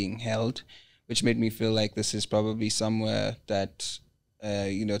that are being held, which made me feel like this is probably somewhere that,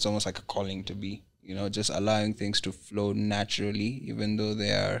 it's almost like a calling to be, just allowing things to flow naturally, even though they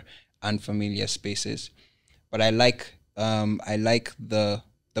are unfamiliar spaces. But I like the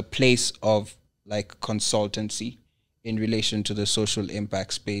place of like consultancy in relation to the social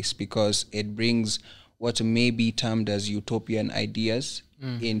impact space, because it brings what may be termed as utopian ideas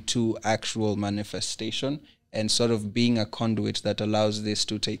into actual manifestation, and sort of being a conduit that allows this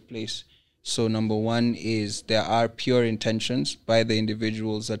to take place. So number one is, there are pure intentions by the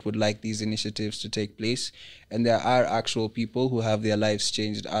individuals that would like these initiatives to take place, and there are actual people who have their lives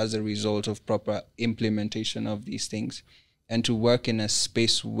changed as a result of proper implementation of these things. And to work in a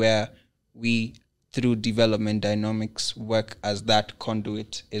space where we, through development dynamics, work as that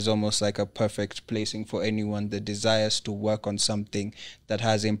conduit is almost like a perfect placing for anyone that desires to work on something that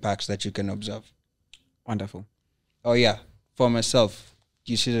has impacts that you can observe. Wonderful. Oh yeah, for myself,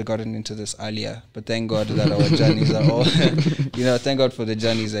 you should have gotten into this earlier, but thank God that our journeys are all, thank God for the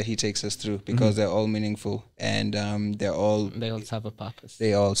journeys that he takes us through, because they're all meaningful, and they all serve a purpose.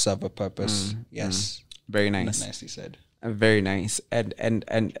 They all serve a purpose. Yes. Very nice. Nicely said. Very nice, and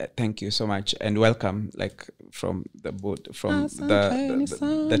thank you so much, and welcome, like from the boat, from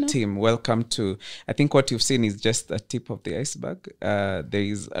the team. Welcome to. I think what you've seen is just the tip of the iceberg. There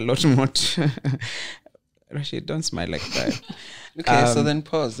is a lot more. Rasheed, don't smile like that. Okay, so then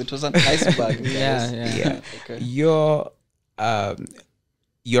pause. It was an iceberg. Yeah. Okay.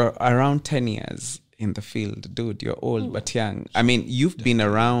 You're around 10 years in the field, dude. You're old but young. I mean, you've been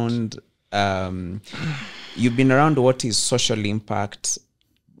around. You've been around what is social impact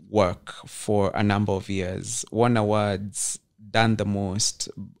work for a number of years, won awards, done the most,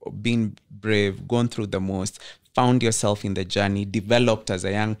 been brave, gone through the most, found yourself in the journey, developed as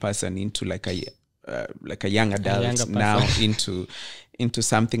a young person into like a young adult, now into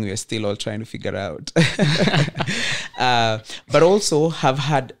something we are still all trying to figure out. But also have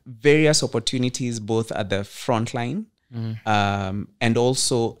had various opportunities both at the front line and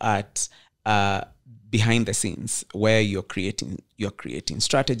also at behind the scenes, where you're creating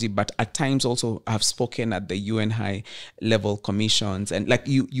strategy, but at times also have spoken at the UN high level commissions, and like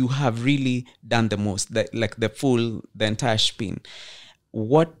you have really done the most, the entire spin.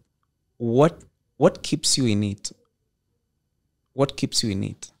 What keeps you in it? what keeps you in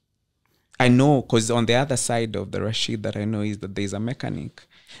it? I know, because on the other side of the Rasheed that I know is that there's a mechanic.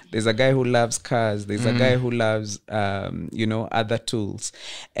 There's a guy who loves cars. There's a guy who loves, other tools.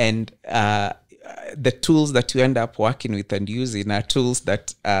 And the tools that you end up working with and using are tools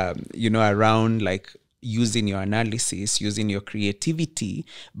that, around like using your analysis, using your creativity,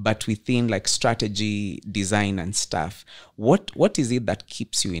 but within like strategy, design and stuff. What is it that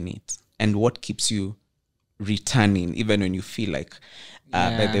keeps you in it? And what keeps you returning even when you feel like,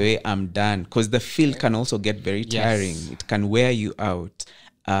 by the way, I'm done? Because the field can also get very tiring. Yes. It can wear you out.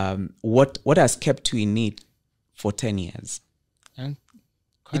 What has kept you in it for 10 years?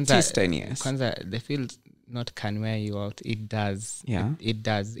 It is 10 years. Kwanza, the field not can wear you out. It does. Yeah. It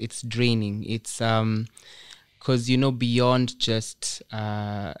does. It's draining. It's because beyond just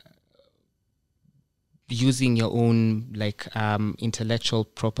using your own like intellectual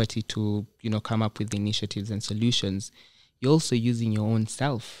property to come up with initiatives and solutions, you're also using your own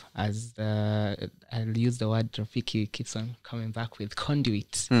self as I'll use the word Rafikii keeps on coming back with,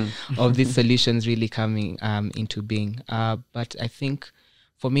 conduit of these solutions really coming into being. But I think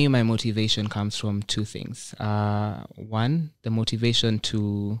for me, my motivation comes from two things. One, the motivation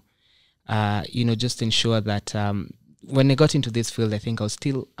to, just ensure that when I got into this field, I think I was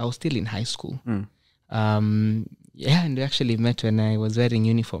still in high school. And we actually met when I was wearing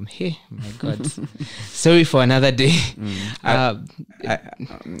uniform. Hey, my God. Sorry for another day. No,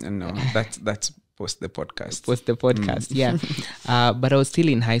 that's post the podcast. Yeah. But I was still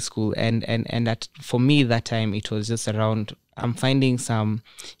in high school, and that for me that time it was just around I'm finding some,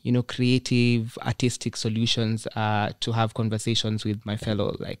 creative, artistic solutions to have conversations with my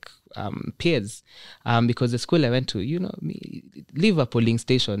fellow peers, because the school I went to, leave a polling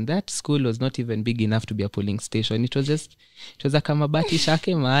station. That school was not even big enough to be a polling station. It was a kamabati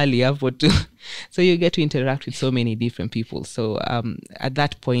shake mahali hapo tu. So you get to interact with so many different people. So at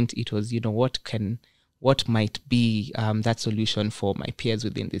that point, it was, what might be that solution for my peers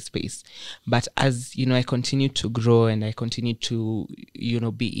within this space. But as, I continued to grow and I continued to,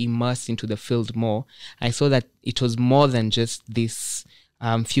 be immersed into the field more, I saw that it was more than just this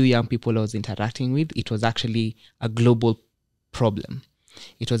few young people I was interacting with. It was actually a global problem.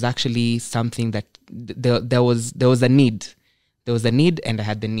 It was actually something that there was a need. There was a need and I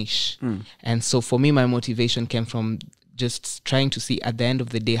had the niche. And so for me, my motivation came from just trying to see at the end of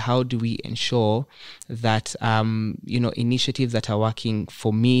the day, how do we ensure that, initiatives that are working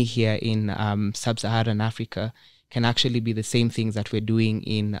for me here in sub-Saharan Africa can actually be the same things that we're doing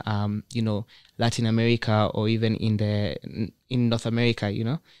in, Latin America or even in North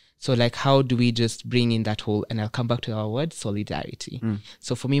America, So how do we just bring in that whole, and I'll come back to our word, solidarity.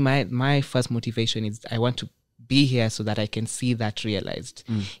 So for me, my first motivation is I want to be here so that I can see that realized.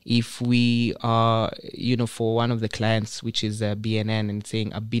 If we are, for one of the clients, which is BNN, and saying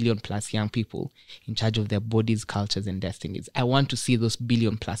 1 billion plus young people in charge of their bodies, cultures, and destinies, I want to see those 1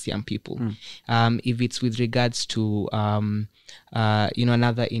 billion plus young people. If it's with regards to,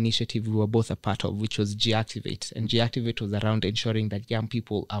 another initiative we were both a part of, which was G-Activate, and G-Activate was around ensuring that young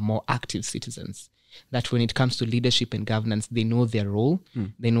people are more active citizens. That when it comes to leadership and governance, they know their role,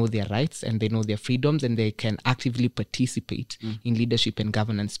 they know their rights, and they know their freedoms, and they can actively participate in leadership and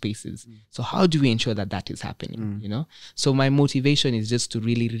governance spaces. So how do we ensure that that is happening, So my motivation is just to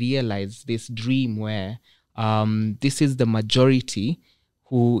really realize this dream where this is the majority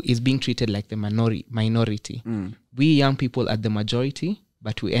who is being treated like the minority. We young people are the majority,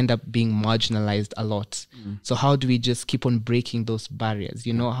 but we end up being marginalized a lot. So how do we just keep on breaking those barriers?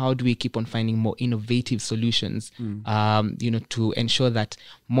 How do we keep on finding more innovative solutions, to ensure that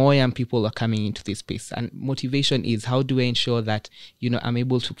more young people are coming into this space? And motivation is, how do I ensure that, I'm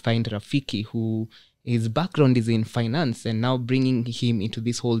able to find Rafikii, who his background is in finance, and now bringing him into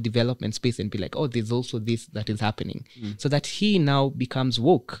this whole development space and be like, oh, there's also this that is happening, so that he now becomes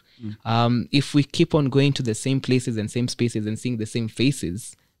woke. If we keep on going to the same places and same spaces and seeing the same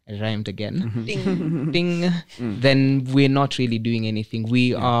faces, I rhymed again, ding, ding, then we're not really doing anything.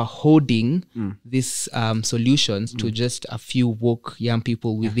 We are holding these solutions to just a few woke young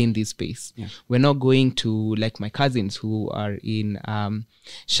people within this space. We're not going to, like my cousins who are in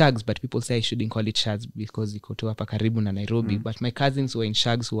shags, but people say I shouldn't call it shags because iko tu hapa karibu na Nairobi. But my cousins who are in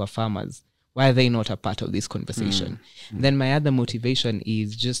shags who are farmers, why are they not a part of this conversation? Then my other motivation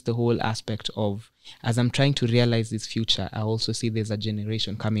is just the whole aspect of, as I'm trying to realize this future, I also see there's a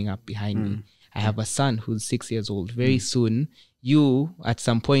generation coming up behind me. I have a son who's 6 years old. Very soon, you, at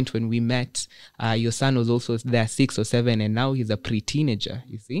some point when we met, your son was also there 6 or 7, and now he's a pre-teenager,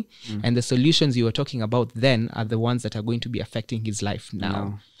 you see? And the solutions you were talking about then are the ones that are going to be affecting his life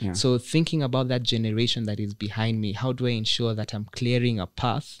now. Yeah. So thinking about that generation that is behind me, how do I ensure that I'm clearing a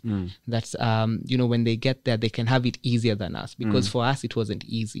path that, when they get there, they can have it easier than us? Because for us, it wasn't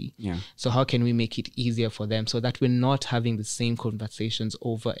easy. Yeah. So how can we make it easier for them so that we're not having the same conversations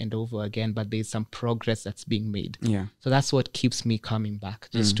over and over again, but there's some progress that's being made? Yeah. So that's what keeps me coming back,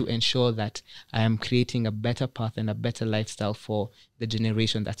 just to ensure that I am creating a better path and a better lifestyle for the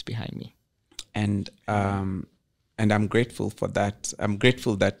generation that's behind me. And I'm grateful for that. I'm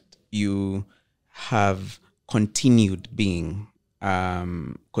grateful that you have continued being,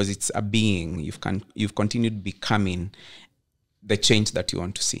 because it's a being. You've continued becoming the change that you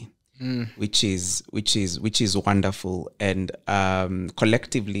want to see, which is wonderful. And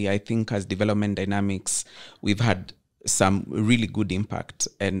collectively, I think as Development Dynamics, we've had some really good impact.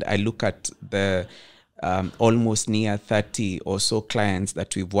 And I look at the almost near 30 or so clients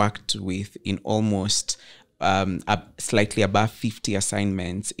that we've worked with in almost slightly above 50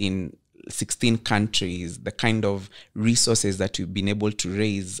 assignments in 16 countries, the kind of resources that we've been able to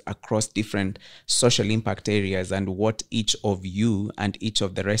raise across different social impact areas, and what each of you and each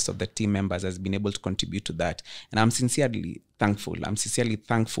of the rest of the team members has been able to contribute to that. And I'm sincerely thankful. I'm sincerely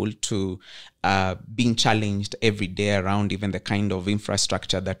thankful to being challenged every day around even the kind of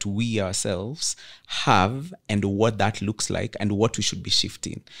infrastructure that we ourselves have, and what that looks like, and what we should be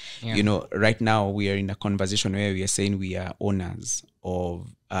shifting. Yeah. Right now we are in a conversation where we are saying we are owners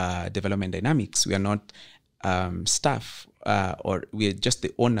of Development Dynamics. We are not staff, or we are just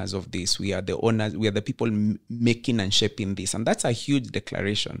the owners of this. We are the owners. We are the people making and shaping this. And that's a huge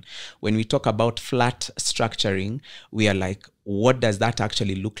declaration. When we talk about flat structuring, we are like, what does that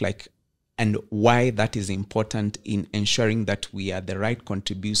actually look like? And why that is important in ensuring that we are the right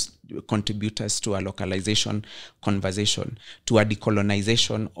contributors to a localization conversation, to a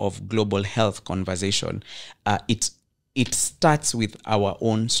decolonization of global health conversation. It starts with our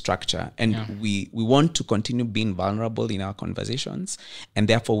own structure, and we want to continue being vulnerable in our conversations, and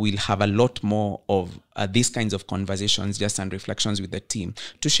therefore we'll have a lot more of these kinds of conversations, just and reflections with the team,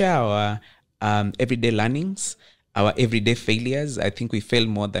 to share our everyday learnings, our everyday failures. I think we fail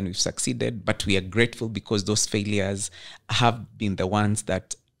more than we've succeeded, but we are grateful because those failures have been the ones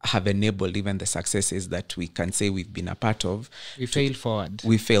that have enabled even the successes that we can say we've been a part of. We fail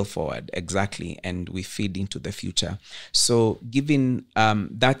forward, exactly, and we feed into the future. So given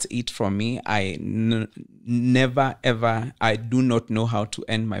that's it from me. I never ever, I do not know how to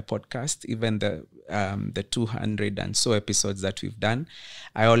end my podcast, even the 200 and so episodes that we've done.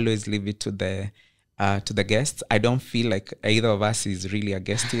 I always leave it to the guests. I don't feel like either of us is really a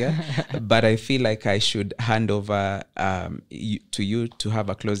guest here, but I feel like I should hand over to you to have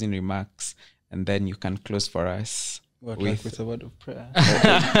a closing remarks, and then you can close for us with a word of prayer.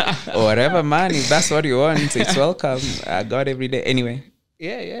 Or whatever, man. If that's what you want, it's welcome. God every day. Anyway.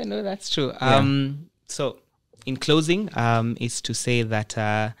 Yeah, no, that's true. So in closing, is to say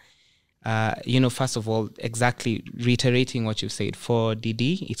that first of all, exactly reiterating what you've said, for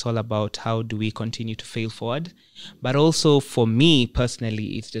DD, it's all about how do we continue to fail forward. But also for me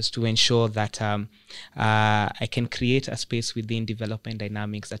personally, it's just to ensure that I can create a space within Development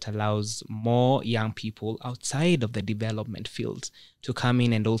Dynamics that allows more young people outside of the development field to come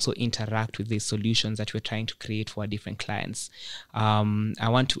in and also interact with these solutions that we're trying to create for our different clients. I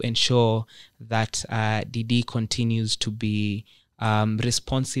want to ensure that DD continues to be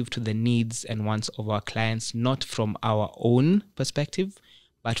responsive to the needs and wants of our clients, not from our own perspective,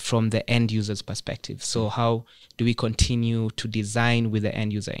 but from the end user's perspective. So how do we continue to design with the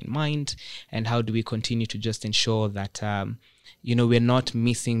end user in mind? And how do we continue to just ensure that, we're not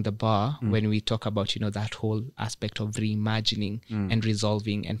missing the bar when we talk about, that whole aspect of reimagining and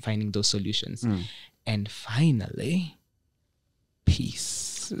resolving and finding those solutions. And finally,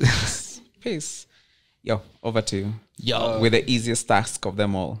 peace. Peace. Yo, over to you. Yo. With the easiest task of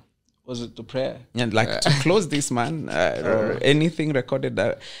them all. Was it the prayer? Yeah, to close this, man. Anything recorded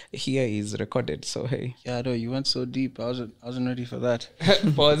here is recorded. So hey. Yeah, no, you went so deep. I wasn't ready for that.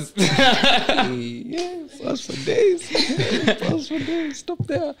 Pause. Pause for days. Pause for days. Stop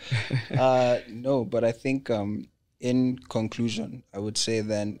there. No, but I think in conclusion, I would say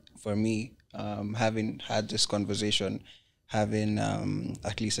then for me, having had this conversation, having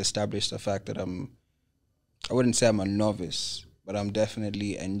at least established the fact that I wouldn't say I'm a novice, but I'm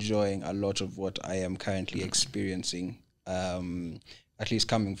definitely enjoying a lot of what I am currently experiencing, at least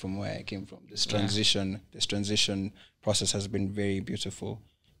coming from where I came from. This transition process has been very beautiful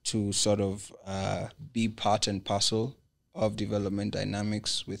to sort of be part and parcel of development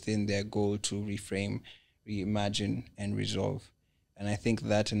dynamics within their goal to reframe, reimagine, and resolve. And I think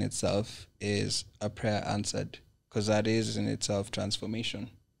that in itself is a prayer answered, because that is in itself transformation,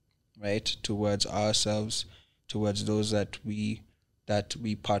 right? Towards ourselves, towards those that we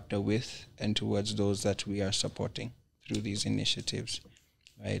partner with, and towards those that we are supporting through these initiatives,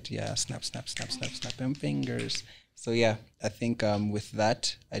 right? Yeah, snap, and fingers. So yeah, I think with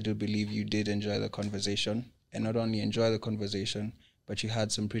that, I do believe you did enjoy the conversation, and not only enjoy the conversation, but you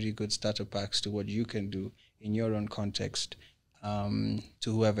had some pretty good starter packs to what you can do in your own context to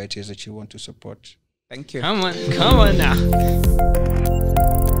whoever it is that you want to support. Thank you. Come on now.